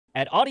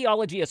At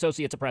Audiology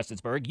Associates of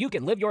Prestonsburg, you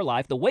can live your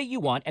life the way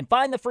you want and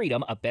find the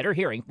freedom of better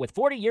hearing. With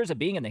 40 years of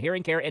being in the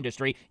hearing care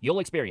industry, you'll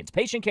experience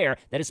patient care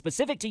that is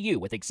specific to you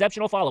with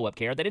exceptional follow-up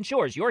care that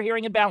ensures your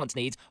hearing and balance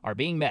needs are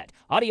being met.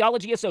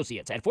 Audiology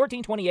Associates at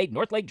 1428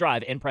 North Lake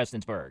Drive in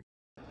Prestonsburg.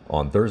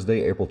 On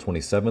Thursday, April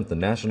 27th, the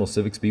National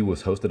Civics Bee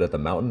was hosted at the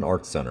Mountain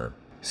Arts Center.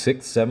 6th,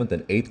 7th,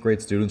 and 8th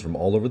grade students from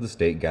all over the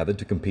state gathered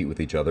to compete with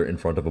each other in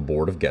front of a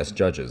board of guest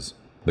judges.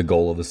 The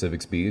goal of the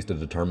Civics Bee is to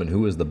determine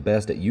who is the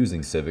best at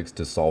using civics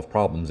to solve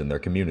problems in their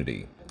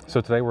community. So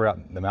today we're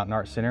at the Mountain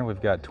Arts Center.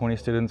 We've got 20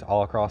 students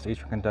all across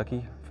Eastern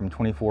Kentucky from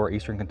 24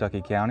 Eastern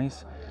Kentucky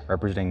counties,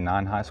 representing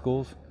 9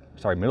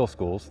 middle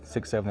schools, 6th,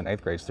 7th, and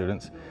 8th grade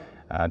students.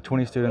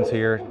 20 students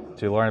here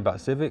to learn about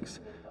civics.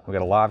 We've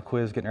got a live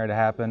quiz getting ready to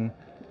happen.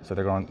 So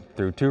they're going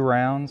through 2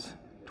 rounds.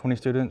 20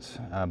 students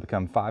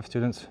become 5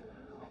 students.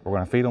 We're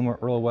going to feed them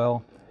really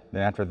well.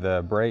 Then after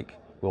the break,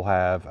 we'll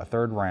have a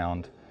 3rd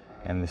round.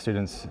 And the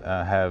students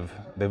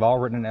they've all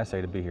written an essay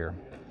to be here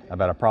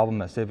about a problem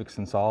that civics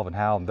can solve and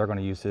how they're going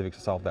to use civics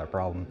to solve that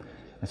problem.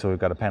 And so we've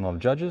got a panel of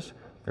judges.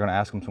 They're going to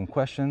ask them some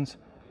questions,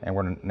 and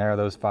we're going to narrow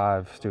those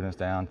 5 students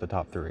down to the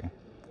top 3.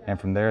 And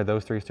from there,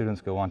 those 3 students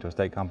go on to a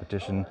state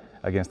competition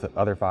against the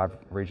other 5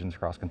 regions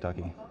across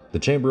Kentucky. The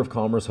Chamber of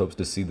Commerce hopes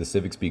to see the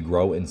Civics Bee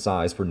grow in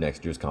size for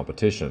next year's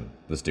competition.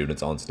 The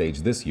students on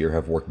stage this year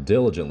have worked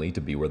diligently to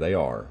be where they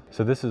are.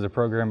 So this is a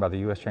program by the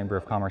U.S. Chamber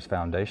of Commerce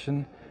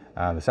Foundation.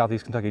 The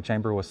Southeast Kentucky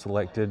Chamber was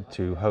selected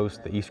to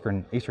host the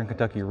Eastern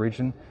Kentucky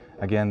region.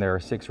 Again, there are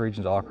 6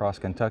 regions all across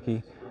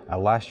Kentucky.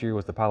 Last year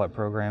was the pilot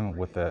program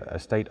with a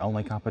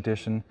state-only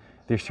competition.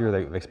 This year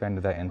they've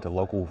expanded that into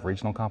local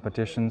regional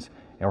competitions,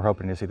 and we're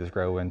hoping to see this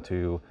grow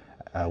into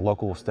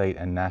local, state,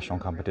 and national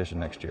competition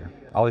next year.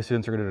 All these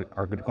students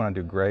are going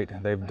to do great.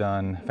 They've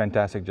done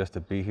fantastic just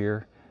to be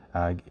here.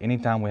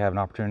 Anytime we have an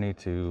opportunity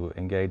to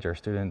engage our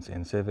students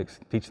in civics,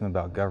 teach them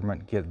about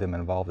government, get them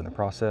involved in the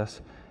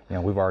process,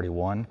 we've already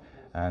won.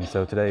 And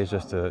so today is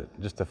just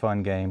a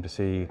fun game to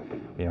see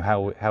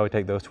how we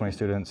take those 20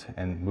 students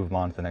and move them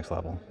on to the next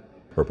level.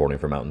 Reporting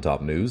for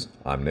Mountaintop News,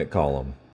 I'm Nick Collum.